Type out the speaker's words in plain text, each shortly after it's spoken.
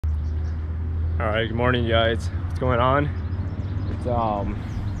All right, good morning, guys. What's going on?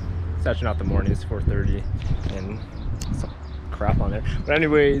 It's actually not the morning. It's 4:30, and some crap on there. But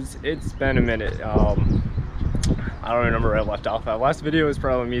anyways, it's been a minute. I don't remember where I left off. That last video was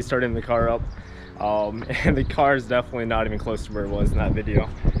probably me starting the car up, and the car is definitely not even close to where it was in that video.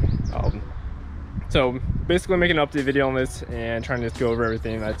 So basically, making an update video on this and trying to just go over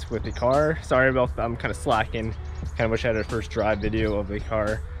everything that's with the car. Sorry about that. I'm kind of slacking. Kind of wish I had a first drive video of the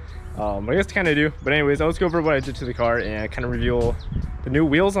car. I guess to kind of do, but anyways, let's go over what I did to the car and kind of reveal the new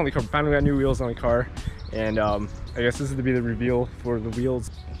wheels on the car. Finally got new wheels on the car, and I guess this is to be the reveal for the wheels.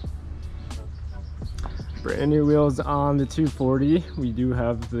 Brand new wheels on the 240. We do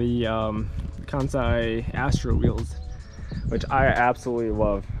have the Kansai Astro wheels, which I absolutely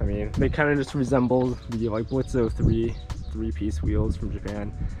love. I mean, they kind of just resemble the like Blitzo 3-piece wheels from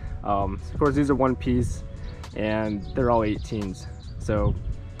Japan. Of course, these are one piece, and they're all 18s. So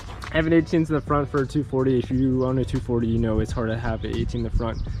I have an 18 to the front for a 240. If you own a 240, you know it's hard to have an 18 in the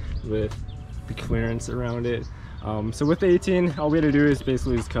front with the clearance around it. So with the 18, all we had to do is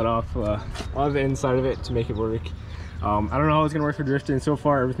basically just cut off all the inside of it to make it work. I don't know how it's gonna work for drifting. So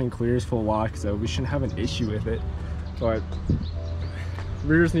far, everything clears full lock, so we shouldn't have an issue with it. But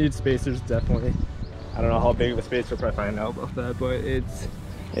rears need spacers, definitely. I don't know how big of a spacer, we'll probably find out about that, but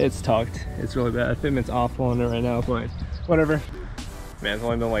it's tucked. It's really bad. Fitment's awful on it right now, but whatever. Man, it's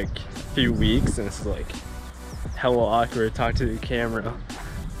only been like a few weeks and it's like hella awkward to talk to the camera.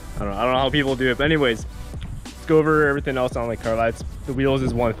 I don't know how people do it, but anyways, let's go over everything else on the car. The wheels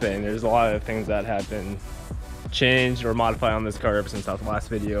is one thing. There's a lot of things that have been changed or modified on this car ever since that last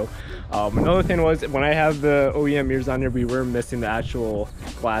video. Another thing was, when I have the OEM mirrors on here, we were missing the actual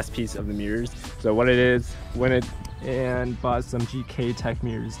glass piece of the mirrors. So what it is, went and bought some GK Tech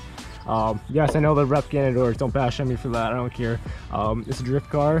mirrors. Yes, I know the rep Ganadors, don't bash on me for that, I don't care. It's a drift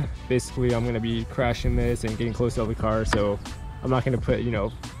car. Basically, I'm going to be crashing this and getting close to the car, so I'm not going to put, you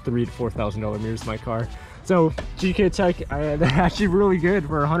know, $3,000 to $4,000 mirrors in my car. So GK Tech, they're actually really good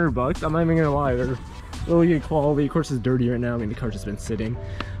for $100. I'm not even going to lie, they're really good quality. Of course, it's dirty right now. I mean, the car's just been sitting.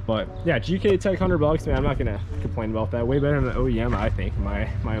 But yeah, GK Tech $100, man, I'm not going to complain about that. Way better than the OEM, I think, in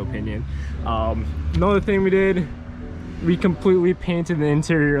my opinion. Another thing we did, we completely painted the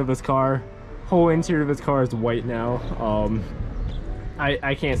interior of this car. Whole interior of this car is white now.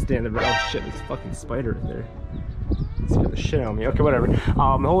 I can't stand the red. Oh shit, there's a fucking spider in there. It scared the shit out of me. Okay, whatever. The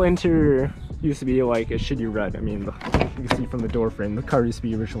whole interior used to be like a shitty red. I mean, you can see from the door frame, the car used to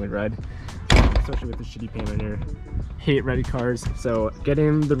be originally red. Especially with the shitty paint on here. Hate red cars. So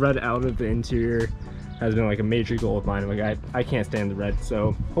getting the red out of the interior has been like a major goal of mine. Like I can't stand the red,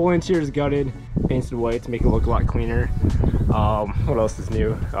 so whole interior is gutted, painted white to make it look a lot cleaner. What else is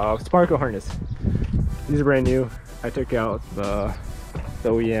new? Sparkle harness. These are brand new. I took out the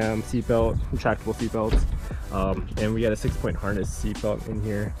OEM seatbelt, retractable seatbelts, and we got a 6-point harness seatbelt in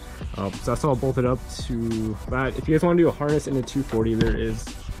here. So that's all bolted up to that. If you guys want to do a harness in a 240, there's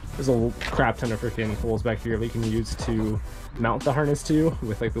a crap ton of freaking holes back here that you can use to mount the harness to,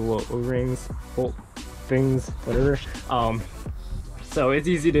 with like the little O-rings, bolt things, whatever. So it's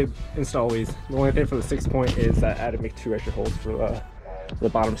easy to install these. The only thing for the 6-point is that I had to make 2 extra holes for the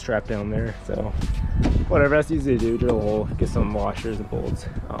bottom strap down there. So whatever, that's easy to do. Drill a hole, get some washers and bolts.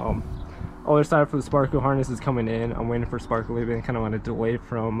 Other side for the Sparkle harness is coming in. I'm waiting for Sparkle. They've been kind of on a delay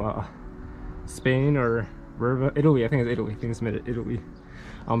from Spain or wherever, Italy. I think it's Italy. I think it's Italy.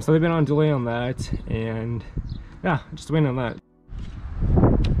 So they've been on delay on that, and yeah, just waiting on that.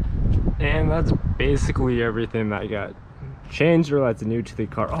 And that's basically everything that got changed or that's new to the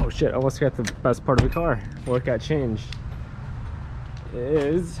car. Oh shit, I almost got the best part of the car. What got changed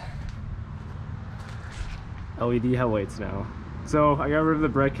is LED headlights now. So I got rid of the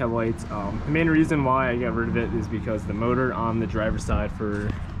brake headlights. The main reason why I got rid of it is because the motor on the driver's side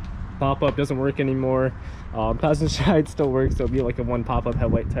for pop-up doesn't work anymore. Passenger side still works, so it'll be like a one pop-up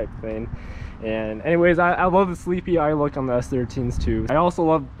headlight type thing. And anyways, I love the sleepy eye look on the S13s too. I also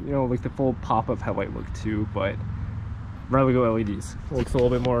love, you know, like the full pop-up headlight look too, but rather go LEDs. It looks a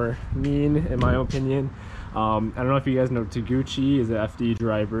little bit more mean in my opinion. I don't know if you guys know, Taguchi is an FD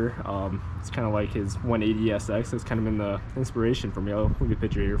driver. It's kind of like his 180SX. It's kind of been the inspiration for me. I'll leave a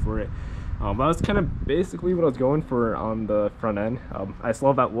picture here for it. That was kind of basically what I was going for on the front end. I just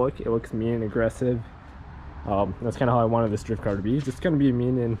love that look. It looks mean and aggressive. That's kind of how I wanted this drift car to be. It's just going to be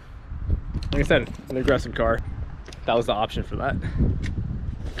mean and, like I said, an aggressive car. That was the option for that.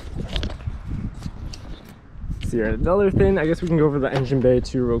 See here, another thing, I guess we can go over the engine bay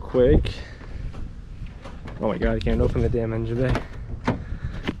too real quick. Oh my god, I can't open the damn engine bay.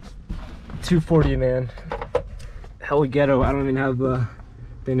 240, man. Hella ghetto. I don't even have the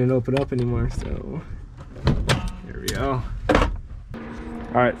They didn't open up anymore, so here we go.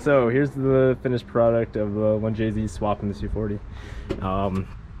 All right, so here's the finished product of the 1JZ swap in the 240.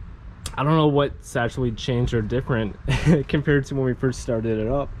 I don't know what's actually changed or different compared to when we first started it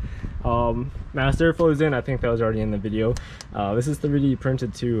up. Mass airflow is in. I think that was already in the video. This is 3D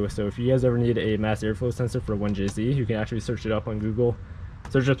printed too, so if you guys ever need a mass airflow sensor for 1JZ, you can actually search it up on Google.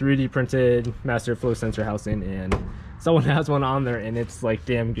 Search a 3D printed mass airflow sensor housing, and someone has one on there, and it's like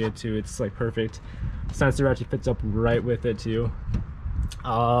damn good too. It's like perfect. Sensor actually fits up right with it too.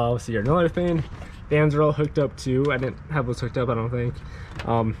 Let's see here. Another thing, fans are all hooked up too. I didn't have those hooked up, I don't think.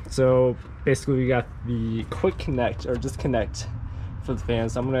 So basically we got the quick connect or disconnect for the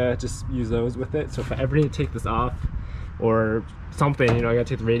fans. So I'm gonna just use those with it. So if I ever need to take this off or something, you know, I gotta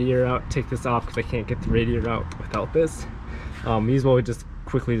take the radiator out, take this off because I can't get the radiator out without this. These will just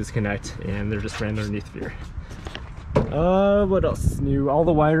quickly disconnect, and they're just ran underneath here. What else is new? All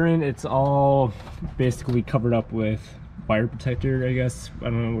the wiring, it's all basically covered up with wire protector, I guess. I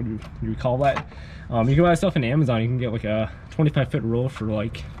don't know what you call that. You can buy stuff on Amazon. You can get like a 25-foot roll for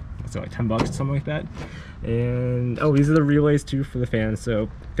like, what's it, like 10 bucks, something like that. And oh, these are the relays too for the fans. So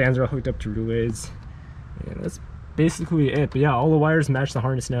fans are all hooked up to relays, and that's basically it. But yeah, all the wires match the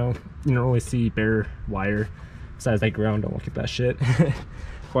harness now. You don't really see bare wire besides that ground. Don't look at that shit.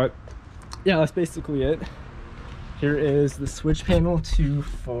 But yeah, that's basically it. Here is the switch panel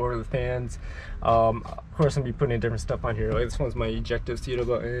for the fans. Of course, I'm gonna be putting different stuff on here. Like this one's my ejective seat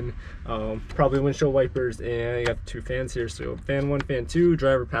button, probably windshield wipers, and I got the 2 fans here. So fan 1, fan 2,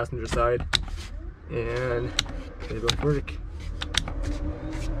 driver, passenger side, and they both work.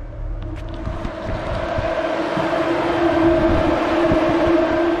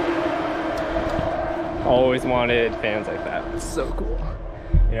 Always wanted fans like that. It's so cool.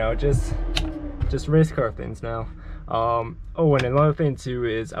 You know, just race car things now. Oh, and another thing too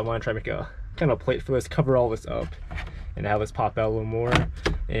is I want to try to make a kind of plate for this, cover all this up, and have this pop out a little more.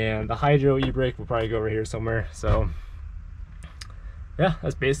 And the hydro e-brake will probably go over here somewhere. So yeah,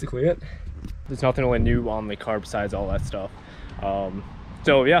 that's basically it. There's nothing really new on the car besides all that stuff.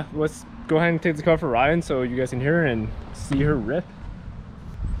 So yeah, let's go ahead and take the car for a ride so you guys can hear her and see her rip.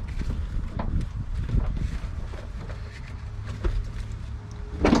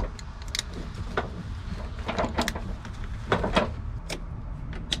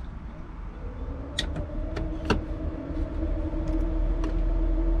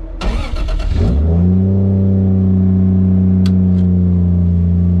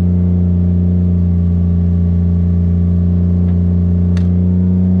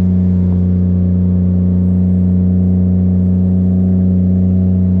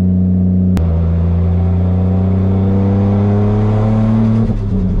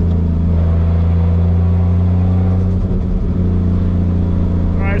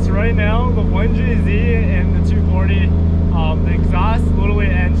 Right now, the 1JZ and the 240, the exhaust literally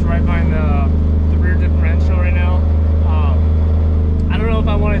ends right behind the rear differential right now. I don't know if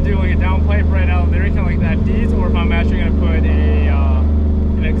I want to do like a downpipe right out there, kind of like that D's, or if I'm actually going to put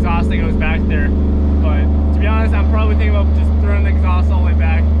an exhaust that goes back there. But to be honest, I'm probably thinking about just throwing the exhaust all the way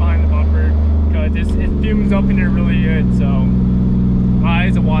back behind the bumper, because it fumes up in there really good. So my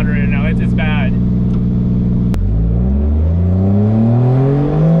eyes are watering now. It's bad.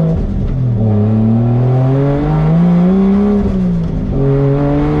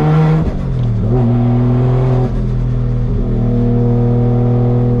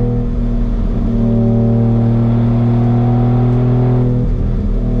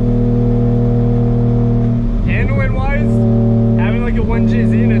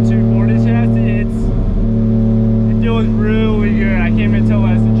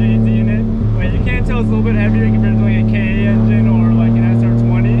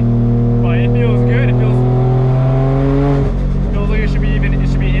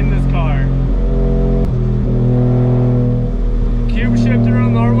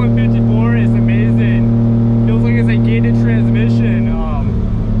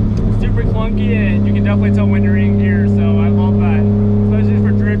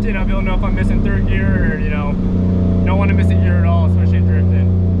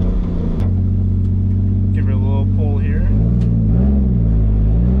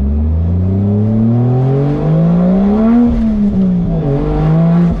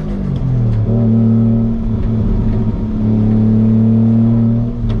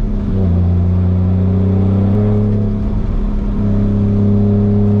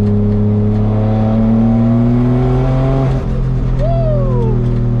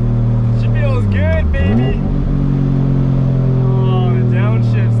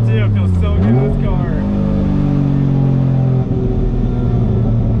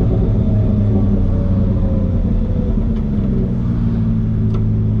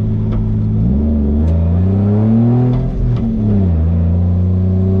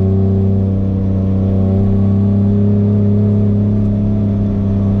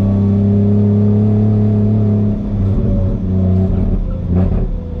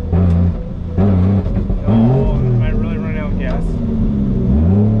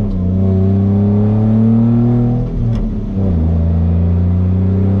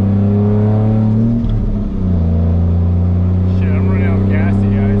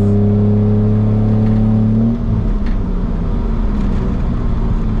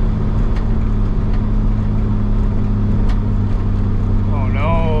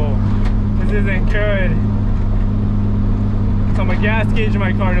 isn't good. So my gas gauge in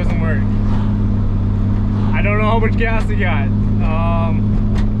my car doesn't work. I don't know how much gas I got.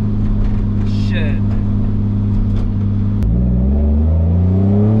 Shit.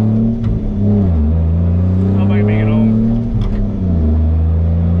 How am I gonna make it home?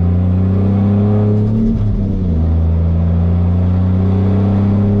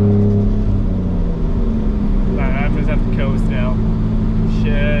 I just have to coast now.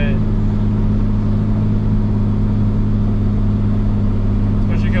 Shit.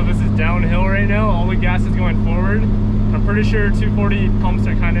 Especially because this is downhill right now. All the gas is going forward. I'm pretty sure 240 pumps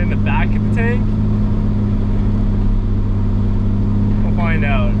are kind of in the back of the tank. We'll find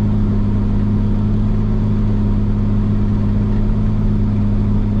out.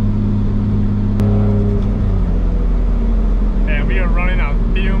 Man, we are running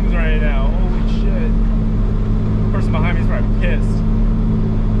on fumes right now. Holy shit. The person behind me is probably pissed.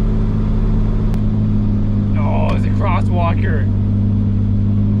 Oh, there's a crosswalker.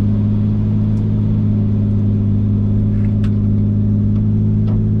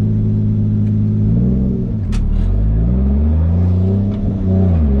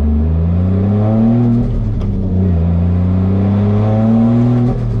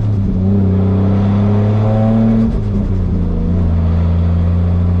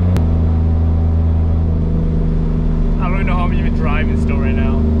 Driving still right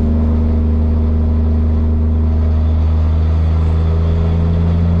now.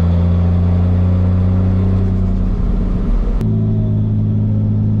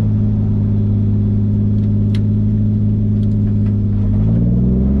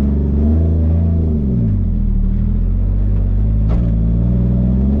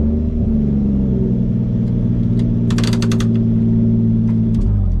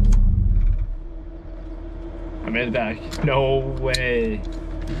 I made it back. No way.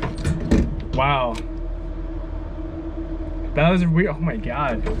 Wow. That was weird. Oh my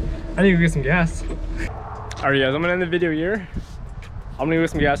god. I need to go get some gas. Alright guys, I'm gonna end the video here. I'm gonna go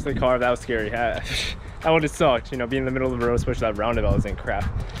get some gas to the car. That was scary. That would have sucked, you know, being in the middle of the road, especially that roundabout was in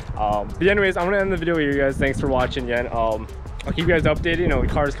crap. But anyways, I'm gonna end the video here, guys. Thanks for watching again. I'll keep you guys updated. You know, the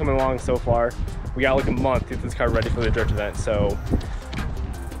car's coming along so far. We got like a month to get this car ready for the drift event, so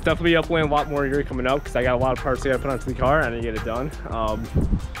definitely uploading a lot more here coming up because I got a lot of parts I gotta put onto the car and I need to get it done.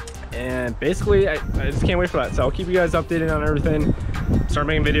 And basically I just can't wait for that, so I'll keep you guys updated on everything, start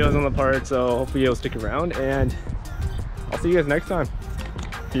making videos on the parts, so hopefully you'll stick around, and I'll see you guys next time.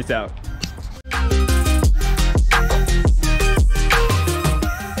 Peace out.